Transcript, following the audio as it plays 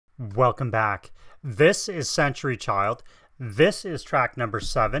Welcome back. This is Century Child. This is track number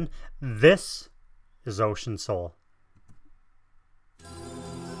 7. This is Ocean Soul.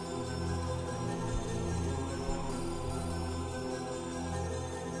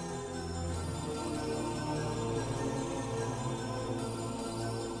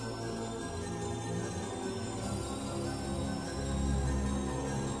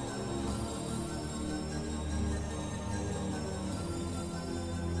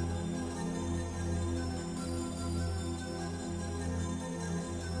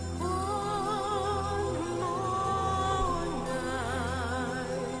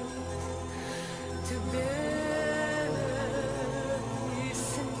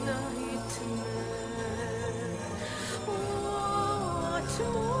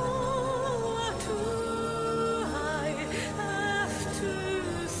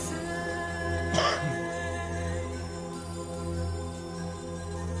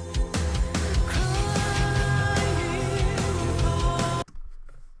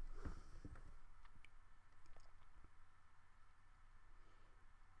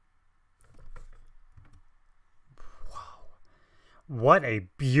 What a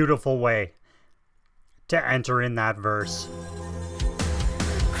beautiful way to enter in that verse.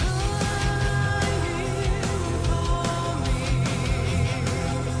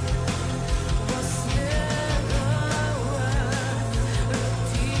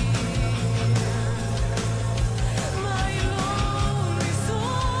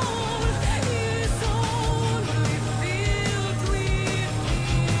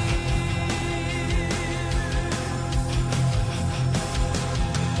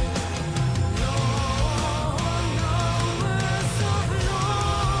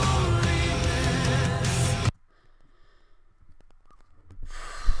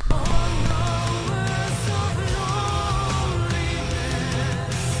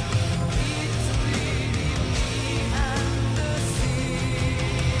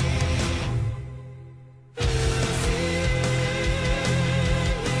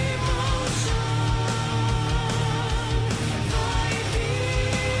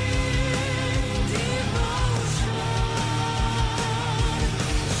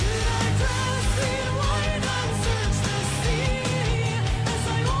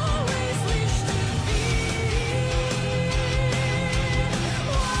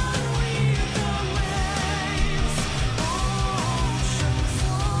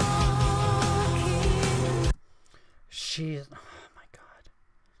 Oh my God.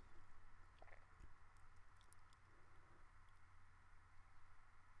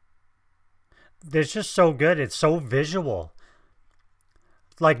 It's just so good. It's so visual.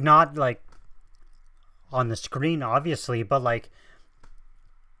 Like, not like on the screen, obviously, but like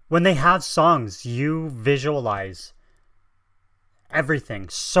when they have songs, you visualize everything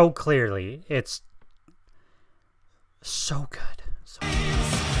so clearly. It's so good. So good.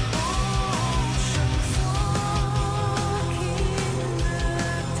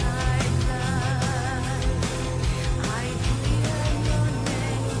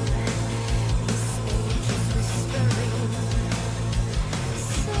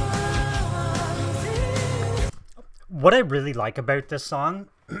 What I really like about this song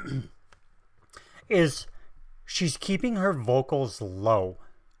is she's keeping her vocals low.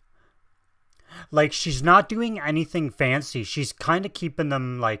 Like, she's not doing anything fancy. She's kind of keeping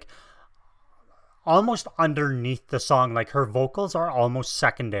them like almost underneath the song. Like, her vocals are almost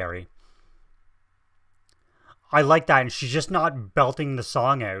secondary. I like that. And she's just not belting the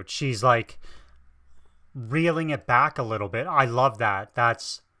song out. She's like reeling it back a little bit. I love that.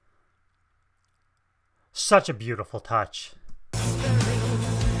 That's such a beautiful touch.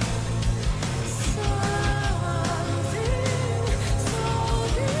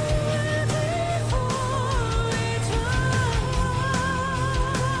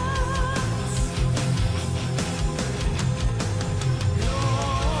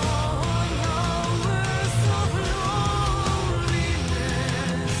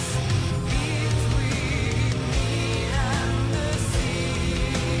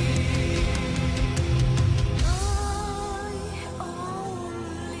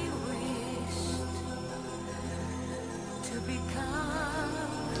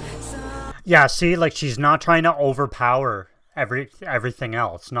 Yeah, see, like, she's not trying to overpower everything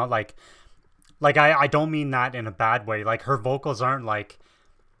else. Not like I don't mean that in a bad way. Like, her vocals aren't like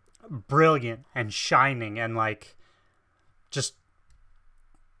brilliant and shining and like just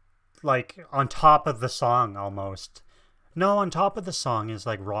like on top of the song almost. No, on top of the song is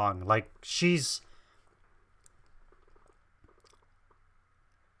like wrong. Like, she's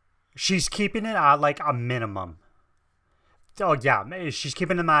keeping it at like a minimum. Oh yeah, she's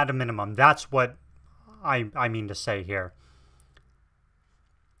keeping them at a minimum. That's what I mean to say here.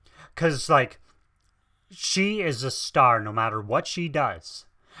 Because, like, she is a star no matter what she does.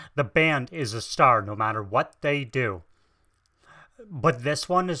 The band is a star no matter what they do. But this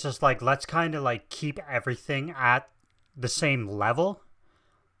one is just like, let's kind of like keep everything at the same level.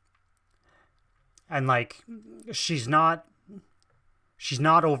 And like, she's not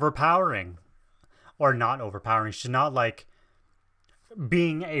overpowering. Or not overpowering. She's not like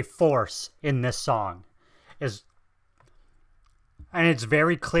being a force in this song. And it's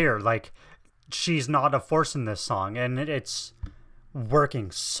very clear, like, she's not a force in this song, and it's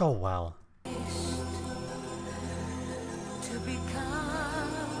working so well.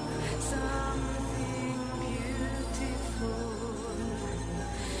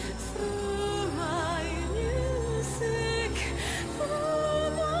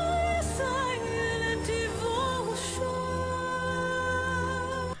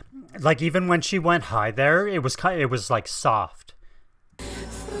 Like, even when she went high there, it was like soft.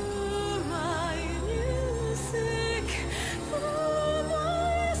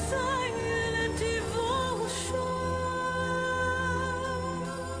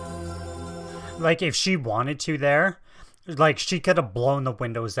 Like, if she wanted to there, like, she could have blown the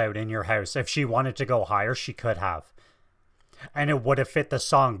windows out in your house. If she wanted to go higher, she could have. And it would have fit the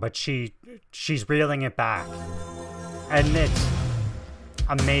song, but she's reeling it back. And it's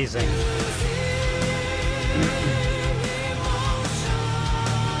amazing.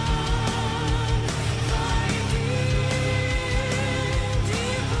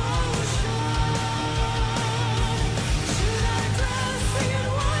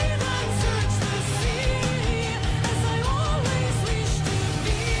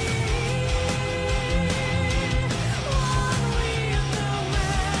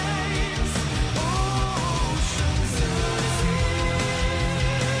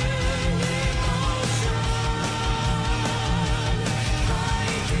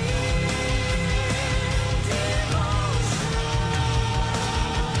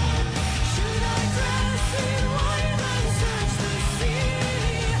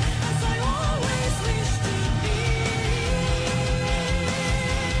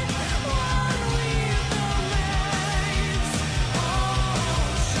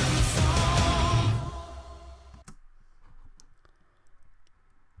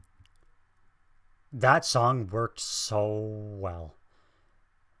 That song worked so well.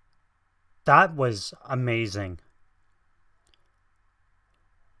 That was amazing.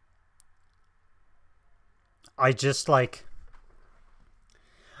 I just like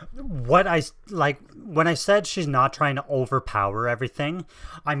what I like when I said she's not trying to overpower everything.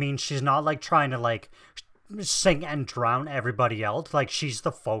 I mean, she's not like trying to like sing and drown everybody else. Like, she's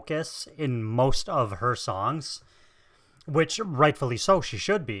the focus in most of her songs, which rightfully so she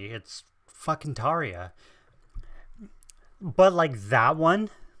should be. It's fucking Tarja. But like that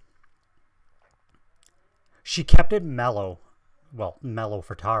one, she kept it mellow. Well, mellow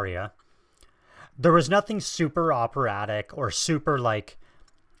for Tarja. There was nothing super operatic or super like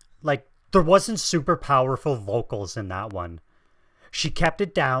there wasn't super powerful vocals in that one. She kept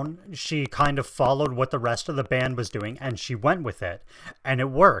it down. She kind of followed what the rest of the band was doing, and she went with it, and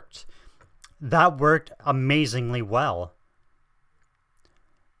it worked. That worked amazingly well.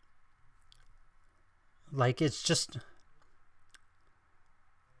 Like, it's just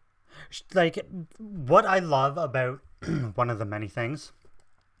like what I love about one of the many things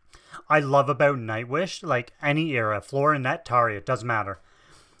I love about Nightwish, like any era, Florinette, Tarja, it doesn't matter.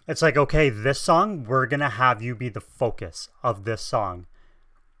 It's like, okay, this song, we're gonna have you be the focus of this song.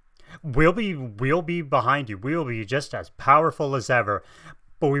 We'll be behind you. We'll be just as powerful as ever,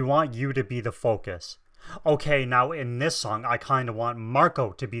 but we want you to be the focus. Okay, now in this song, I kind of want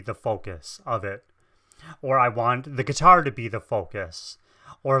Marco to be the focus of it. Or I want the guitar to be the focus.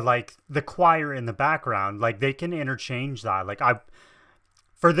 Or like the choir in the background. Like, they can interchange that. Like,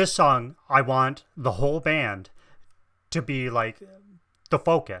 for this song, I want the whole band to be like the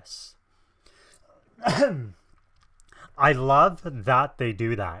focus. I love that they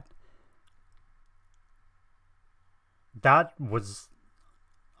do that. That was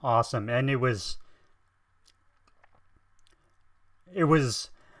awesome. And it was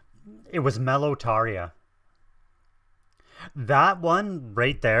mellow Tarja. That one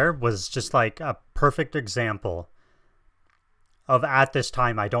right there was just like a perfect example of, at this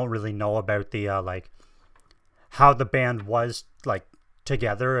time, I don't really know about the like how the band was like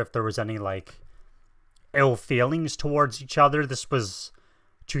together, if there was any like ill feelings towards each other. This was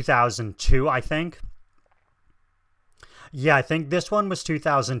 2002, I think. Yeah, I think this one was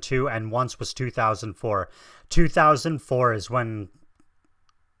 2002 and once was 2004. 2004 is when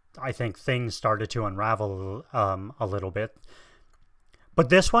I think things started to unravel a little bit. But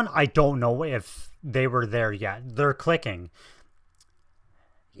this one, I don't know if they were there yet. They're clicking.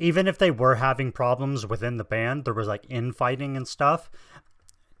 Even if they were having problems within the band, there was like infighting and stuff,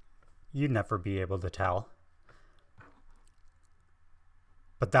 you'd never be able to tell.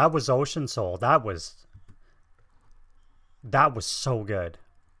 But that was Ocean Soul. That was so good.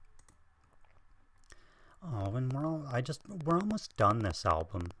 Oh, and we're almost done this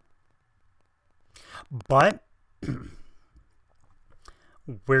album. But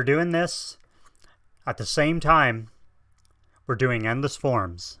we're doing this at the same time we're doing Endless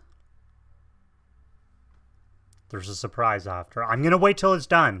Forms. There's a surprise after. I'm going to wait till it's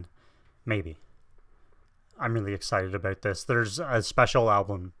done. Maybe. I'm really excited about this. There's a special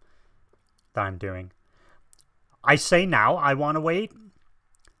album that I'm doing. I say now I want to wait,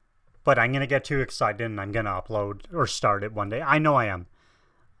 but I'm going to get too excited and I'm going to upload or start it one day. I know I am.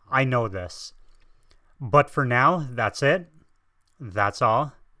 I know this. But for now, that's it. That's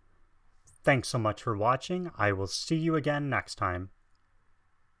all. Thanks so much for watching. I will see you again next time.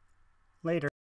 Later.